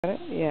Yeah. Are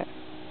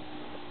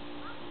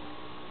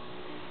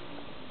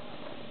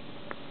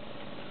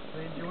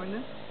you enjoying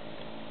this?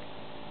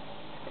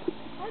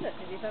 I don't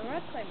think we've ever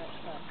had so much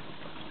fun.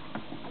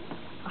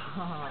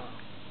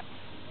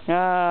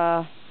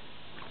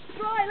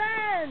 Dry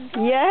land!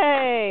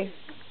 Yay!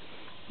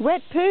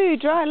 Wet poo,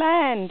 dry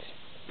land.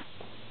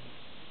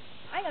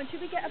 Hang on,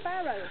 should we get a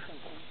barrow or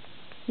something?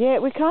 Yeah,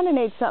 we kind of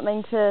need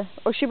something to...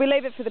 Or should we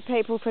leave it for the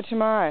people for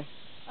tomorrow?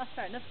 That's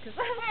fair enough, because...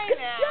 Hey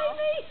now!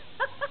 Jamie!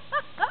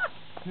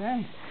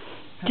 Hey.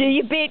 Do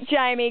your bit,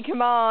 Jamie,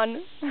 come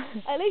on.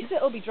 At least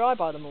it'll be dry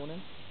by the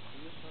morning.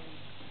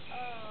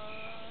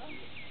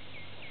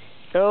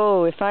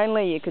 Oh, if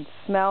only you could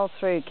smell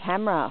through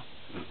camera.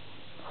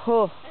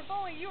 Oh. If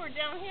only you were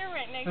down here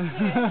right next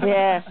to it.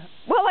 Yeah.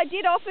 Well, I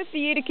did offer for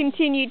you to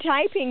continue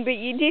taping, but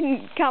you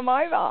didn't come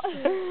over.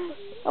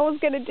 I was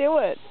going to do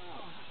it.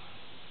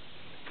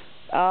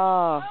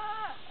 Oh. A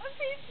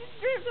piece just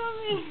dripped on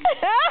me.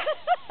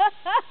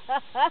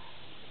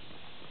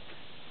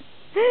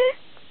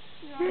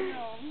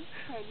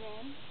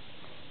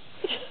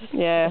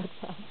 Yeah.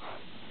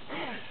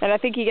 And I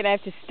think you're going to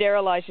have to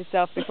sterilise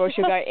yourself before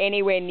she'll go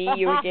anywhere near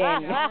you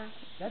again.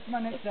 That's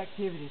my next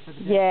activity for the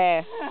day.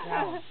 Yeah.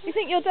 Wow. You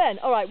think you're done?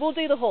 Alright, we'll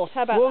do the horse.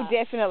 How about We'll that?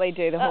 definitely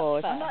do the That's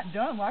horse. fair. I'm not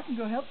done. Well, I can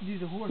go help you do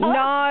the horse. No,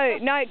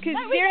 because No, we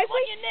don't seriously,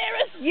 want you near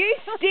us. you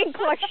stink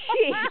like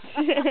shit.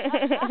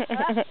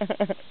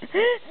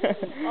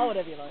 Oh,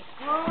 whatever you like.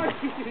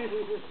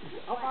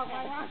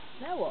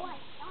 Now what?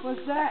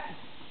 What's that?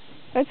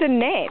 That's a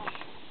net.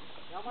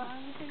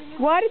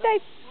 Why did they...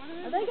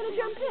 Are they going to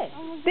jump in?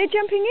 They're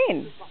jumping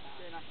in. Did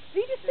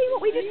you just see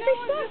what we just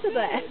fished out of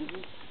there?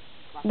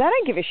 They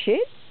don't give a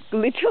shit,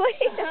 literally.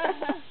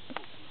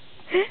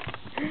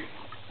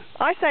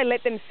 I say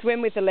let them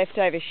swim with the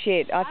leftover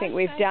shit. I think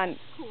we've done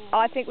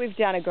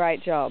a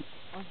great job.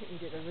 I think we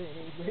did a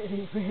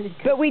really good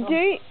But we job.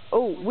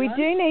 we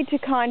do need to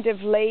kind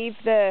of leave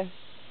the...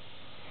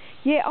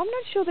 Yeah, I'm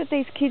not sure that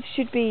these kids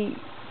should be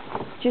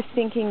just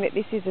thinking that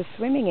this is a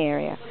swimming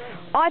area.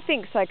 I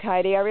think so,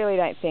 Cody. I really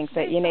don't think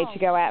that you need to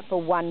go out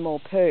for one more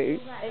poo.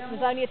 It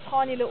was only a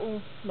tiny little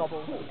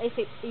knobble, if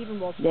it even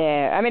was.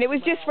 Yeah, I mean, it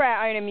was just for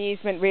our own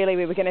amusement, really.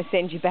 We were going to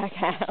send you back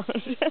out.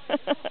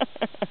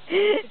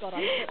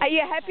 Are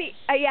you happy?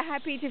 Are you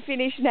happy to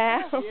finish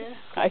now?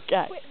 Yeah.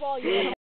 Okay. Quit while you're